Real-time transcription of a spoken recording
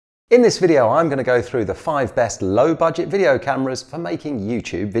In this video, I'm going to go through the 5 best low-budget video cameras for making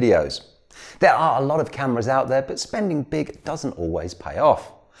YouTube videos. There are a lot of cameras out there, but spending big doesn't always pay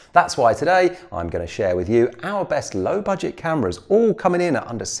off. That's why today I'm going to share with you our best low-budget cameras, all coming in at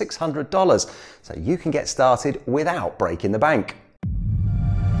under $600, so you can get started without breaking the bank.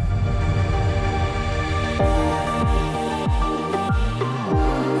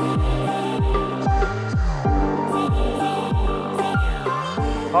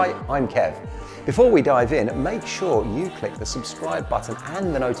 Hi, I'm Kev. Before we dive in, make sure you click the subscribe button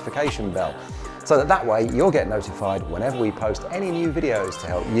and the notification bell so that way you'll get notified whenever we post any new videos to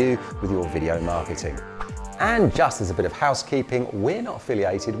help you with your video marketing. And just as a bit of housekeeping, we're not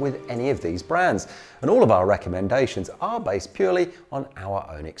affiliated with any of these brands, and all of our recommendations are based purely on our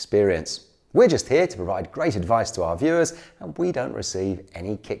own experience. We're just here to provide great advice to our viewers, and we don't receive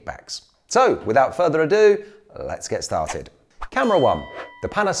any kickbacks. So without further ado, let's get started. Camera 1, the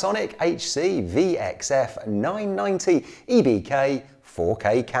Panasonic HC-VXF990EBK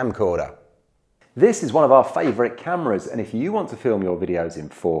 4K camcorder. This is one of our favourite cameras, and if you want to film your videos in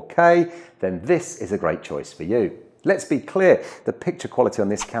 4K, then this is a great choice for you. Let's be clear, the picture quality on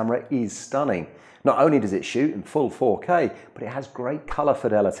this camera is stunning. Not only does it shoot in full 4K, but it has great colour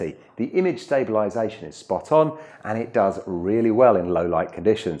fidelity. The image stabilisation is spot on, and it does really well in low light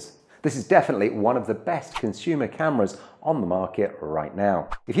conditions. This is definitely one of the best consumer cameras on the market right now.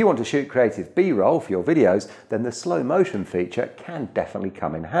 If you want to shoot creative B-roll for your videos, then the slow motion feature can definitely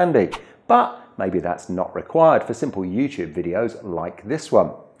come in handy. But maybe that's not required for simple YouTube videos like this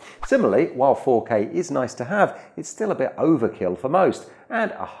one. Similarly, while 4K is nice to have, it's still a bit overkill for most and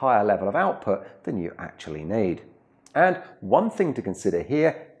a higher level of output than you actually need. And one thing to consider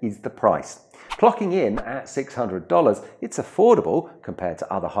here is the price. Clocking in at $600, it's affordable compared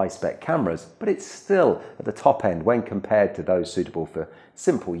to other high-spec cameras, but it's still at the top end when compared to those suitable for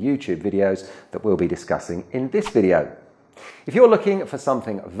simple YouTube videos that we'll be discussing in this video. If you're looking for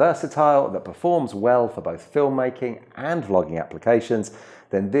something versatile that performs well for both filmmaking and vlogging applications,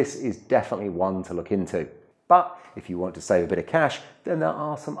 then this is definitely one to look into. But if you want to save a bit of cash, then there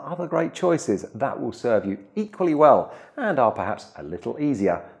are some other great choices that will serve you equally well and are perhaps a little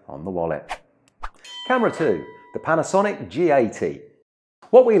easier on the wallet. Camera 2, the Panasonic G80.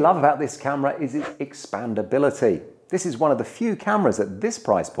 What we love about this camera is its expandability. This is one of the few cameras at this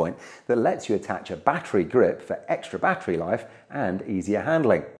price point that lets you attach a battery grip for extra battery life and easier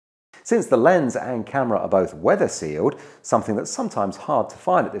handling. Since the lens and camera are both weather sealed, something that's sometimes hard to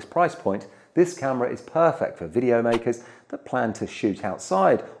find at this price point, this camera is perfect for video makers that plan to shoot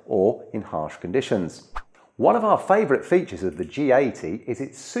outside or in harsh conditions. One of our favourite features of the G80 is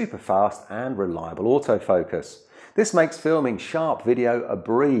its super fast and reliable autofocus. This makes filming sharp video a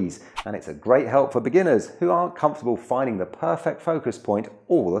breeze, and it's a great help for beginners who aren't comfortable finding the perfect focus point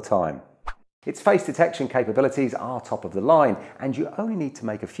all the time. Its face detection capabilities are top of the line, and you only need to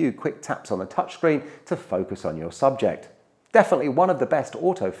make a few quick taps on the touchscreen to focus on your subject. Definitely one of the best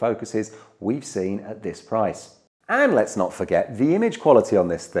autofocuses we've seen at this price. And let's not forget the image quality on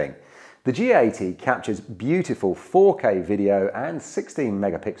this thing. The G80 captures beautiful 4K video and 16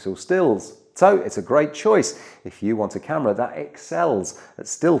 megapixel stills. So it's a great choice if you want a camera that excels at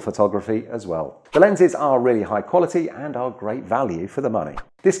still photography as well. The lenses are really high quality and are great value for the money.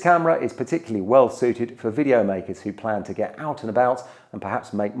 This camera is particularly well suited for video makers who plan to get out and about and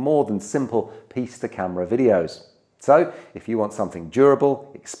perhaps make more than simple piece-to-camera videos. So if you want something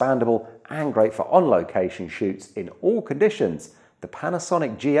durable, expandable and great for on-location shoots in all conditions, the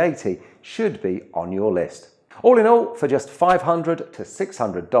Panasonic G80 should be on your list. All in all, for just $500 to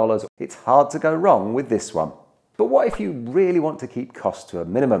 $600, it's hard to go wrong with this one. But what if you really want to keep costs to a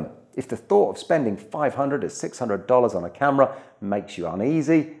minimum? If the thought of spending $500 to $600 on a camera makes you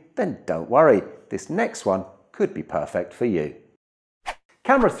uneasy, then don't worry, this next one could be perfect for you.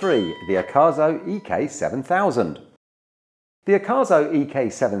 Camera 3, the AKASO EK7000. The AKASO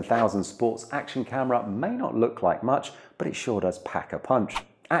EK7000 sports action camera may not look like much, but it sure does pack a punch.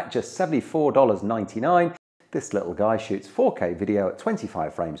 At just $74.99, this little guy shoots 4K video at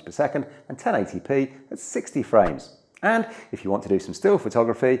 25 frames per second and 1080p at 60 frames. And if you want to do some still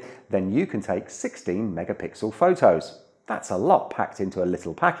photography, then you can take 16 megapixel photos. That's a lot packed into a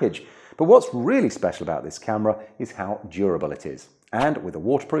little package. But what's really special about this camera is how durable it is. And with a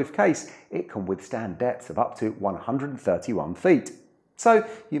waterproof case, it can withstand depths of up to 131 feet. So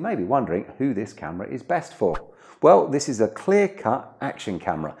you may be wondering who this camera is best for. Well, this is a clear-cut action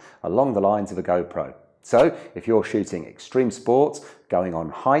camera along the lines of a GoPro. So if you're shooting extreme sports, going on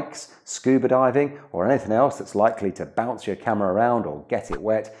hikes, scuba diving, or anything else that's likely to bounce your camera around or get it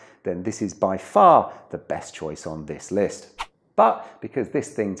wet, then this is by far the best choice on this list. But because this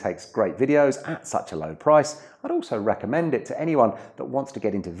thing takes great videos at such a low price, I'd also recommend it to anyone that wants to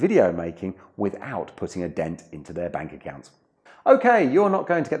get into video making without putting a dent into their bank account. Okay, you're not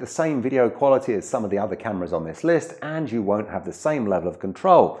going to get the same video quality as some of the other cameras on this list, and you won't have the same level of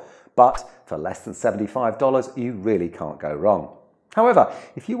control. But for less than $75, you really can't go wrong. However,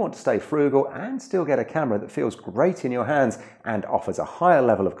 if you want to stay frugal and still get a camera that feels great in your hands and offers a higher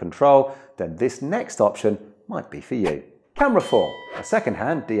level of control, then this next option might be for you. Camera 4, a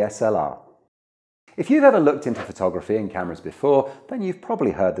second-hand DSLR. If you've ever looked into photography and cameras before, then you've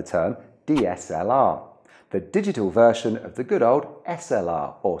probably heard the term DSLR, the digital version of the good old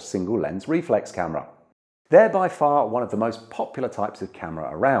SLR, or single lens reflex camera. They're by far one of the most popular types of camera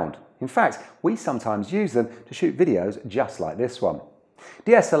around. In fact, we sometimes use them to shoot videos just like this one.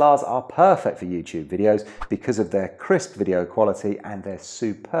 DSLRs are perfect for YouTube videos because of their crisp video quality and their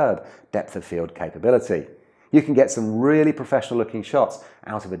superb depth of field capability. You can get some really professional looking shots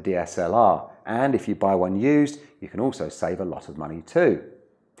out of a DSLR, and if you buy one used, you can also save a lot of money too.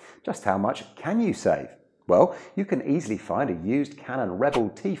 Just how much can you save? Well, you can easily find a used Canon Rebel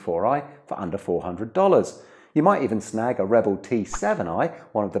T4i for under $400. You might even snag a Rebel T7i,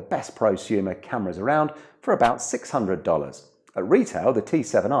 one of the best prosumer cameras around, for about $600. At retail, the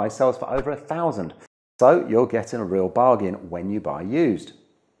T7i sells for over $1,000, so you're getting a real bargain when you buy used.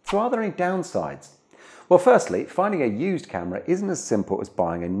 So are there any downsides? Well, firstly, finding a used camera isn't as simple as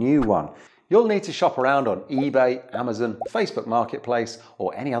buying a new one. You'll need to shop around on eBay, Amazon, Facebook Marketplace,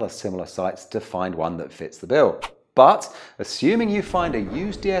 or any other similar sites to find one that fits the bill. But assuming you find a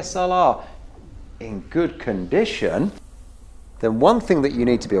used DSLR in good condition, then one thing that you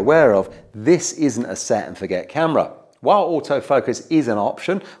need to be aware of, this isn't a set and forget camera. While autofocus is an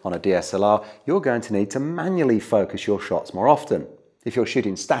option on a DSLR, you're going to need to manually focus your shots more often. If you're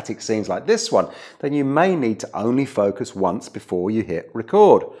shooting static scenes like this one, then you may need to only focus once before you hit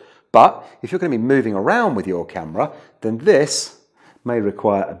record. But if you're going to be moving around with your camera, then this may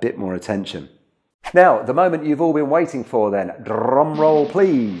require a bit more attention. Now, the moment you've all been waiting for then, drum roll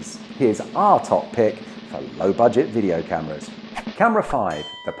please. Here's our top pick for low budget video cameras. Camera 5,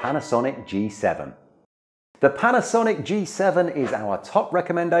 the Panasonic G7. The Panasonic G7 is our top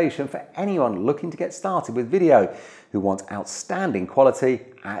recommendation for anyone looking to get started with video who wants outstanding quality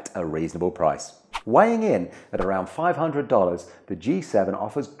at a reasonable price. Weighing in at around $500, the G7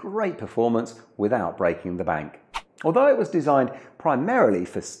 offers great performance without breaking the bank. Although it was designed primarily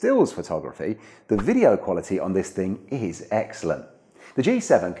for stills photography, the video quality on this thing is excellent. The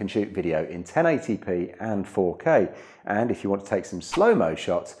G7 can shoot video in 1080p and 4K, and if you want to take some slow-mo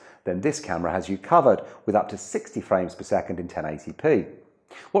shots, then this camera has you covered with up to 60 frames per second in 1080p.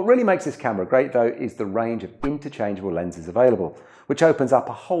 What really makes this camera great though is the range of interchangeable lenses available, which opens up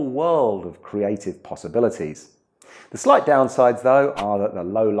a whole world of creative possibilities. The slight downsides though are that the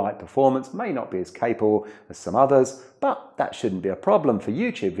low light performance may not be as capable as some others, but that shouldn't be a problem for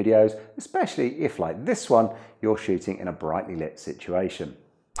YouTube videos, especially if, like this one, you're shooting in a brightly lit situation.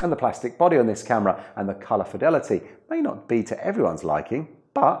 And the plastic body on this camera and the colour fidelity may not be to everyone's liking,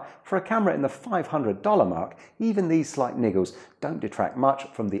 but for a camera in the $500 mark, even these slight niggles don't detract much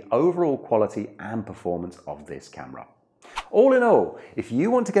from the overall quality and performance of this camera. All in all, if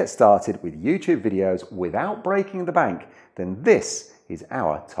you want to get started with YouTube videos without breaking the bank, then this is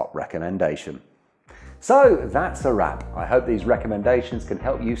our top recommendation. So that's a wrap. I hope these recommendations can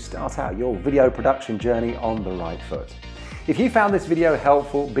help you start out your video production journey on the right foot. If you found this video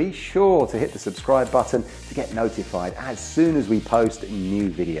helpful, be sure to hit the subscribe button to get notified as soon as we post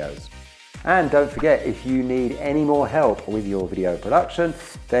new videos. And don't forget, if you need any more help with your video production,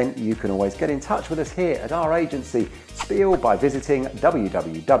 then you can always get in touch with us here at our agency, Spiel, by visiting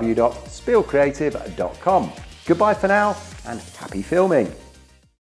www.spielcreative.com. Goodbye for now, and happy filming.